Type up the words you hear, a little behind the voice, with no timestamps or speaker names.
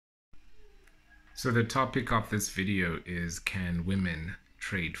So the topic of this video is, can women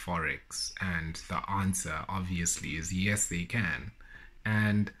trade Forex? And the answer obviously is yes, they can.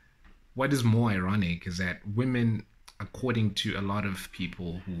 And what is more ironic is that women, according to a lot of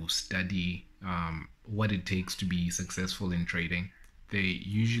people who study what it takes to be successful in trading, they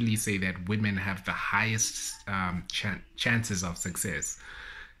usually say that women have the highest chances of success.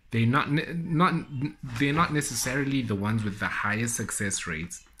 They're not necessarily the ones with the highest success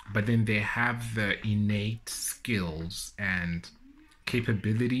rates, but then they have the innate skills and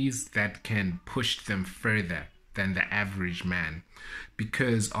capabilities that can push them further than the average man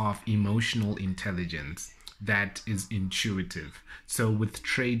because of emotional intelligence that is intuitive. So with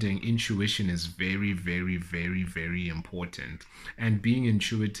trading, intuition is very, very, very, very important. And being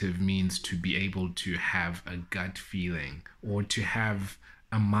intuitive means to be able to have a gut feeling or to have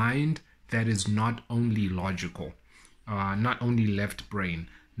a mind that is not only logical, not only left brain,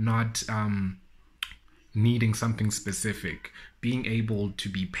 not needing something specific, being able to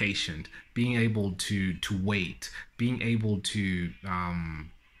be patient, being able to wait, being able to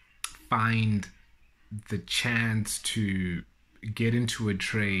find the chance to get into a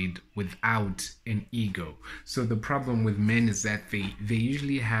trade without an ego. So the problem with men is that they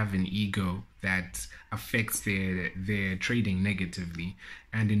usually have an ego that affects their trading negatively,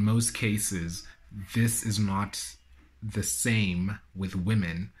 and in most cases this is not the same with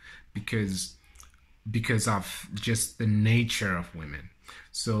women because of just the nature of women.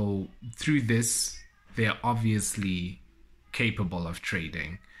 So through this, they're obviously capable of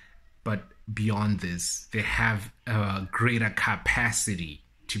trading, but beyond this, they have a greater capacity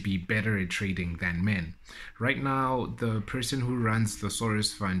to be better at trading than men. Right now, the person who runs the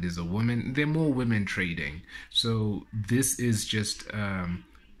Soros Fund is a woman. There are more women trading. So this is just a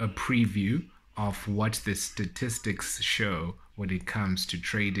preview of what the statistics show when it comes to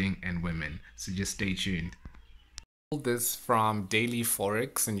trading and women. So just stay tuned. This from Daily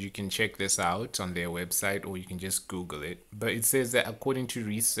Forex, and you can check this out on their website or you can just Google it. But it says that according to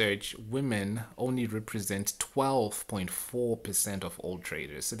research, women only represent 12.4% of all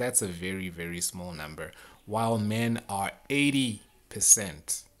traders. So that's a very, very small number, while men are 80%,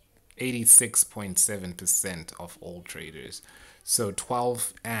 86.7% of all traders. So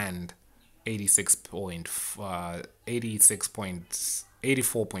 12 and 86 point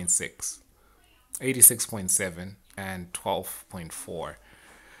 84.6, 86.7 and 12.4.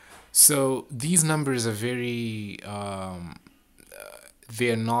 So these numbers are very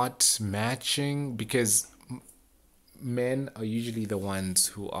they're not matching because men are usually the ones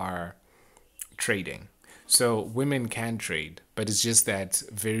who are trading. So women can trade, but it's just that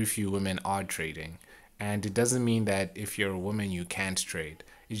very few women are trading. And it doesn't mean that if you're a woman you can't trade.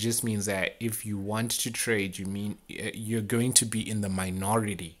 It just means that if you want to trade, you're going to be in the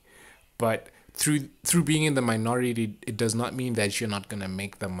minority. But through being in the minority, it does not mean that you're not going to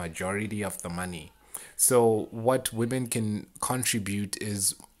make the majority of the money. So what women can contribute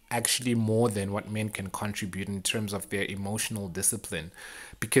is actually more than what men can contribute in terms of their emotional discipline,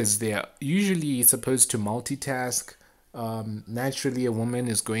 because they're usually supposed to multitask. Naturally, a woman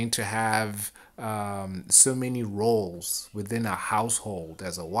is going to have so many roles within a household,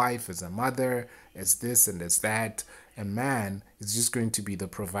 as a wife, as a mother, as this and as that. A man is just going to be the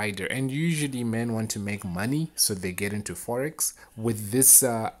provider, and usually men want to make money, so they get into Forex with this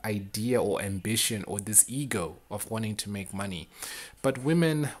idea or ambition or this ego of wanting to make money. But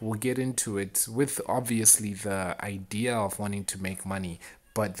women will get into it with obviously the idea of wanting to make money,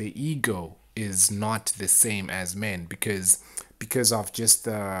 but the ego is not the same as men because of just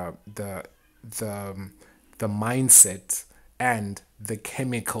the mindset and the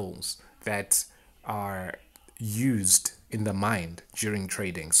chemicals that are used in the mind during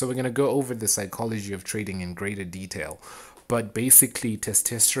trading. So we're going to go over the psychology of trading in greater detail. But basically,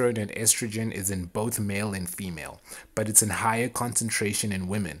 testosterone and estrogen is in both male and female, but it's in higher concentration in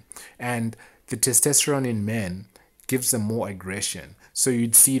women. And the testosterone in men gives them more aggression. So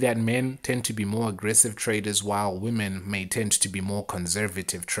you'd see that men tend to be more aggressive traders, while women may tend to be more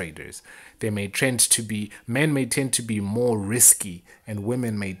conservative traders. Men may tend to be more risky, and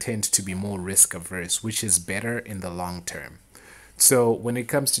women may tend to be more risk averse, which is better in the long term. So when it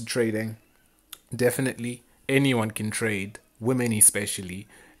comes to trading, definitely anyone can trade, women especially,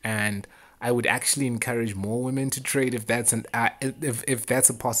 and I would actually encourage more women to trade if that's if that's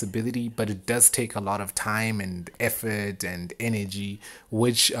a possibility, but it does take a lot of time and effort and energy,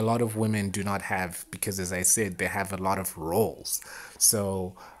 which a lot of women do not have because, as I said, they have a lot of roles.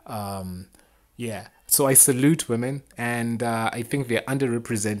 So yeah, So I salute women, and I think they're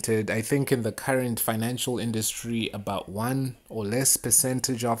underrepresented. I think in the current financial industry, about 1 or less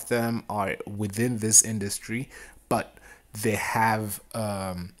percentage of them are within this industry, but they have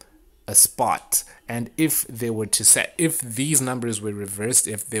a spot. And if they were to set, if these numbers were reversed,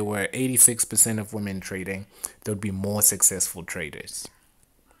 if there were 86% of women trading, there would be more successful traders.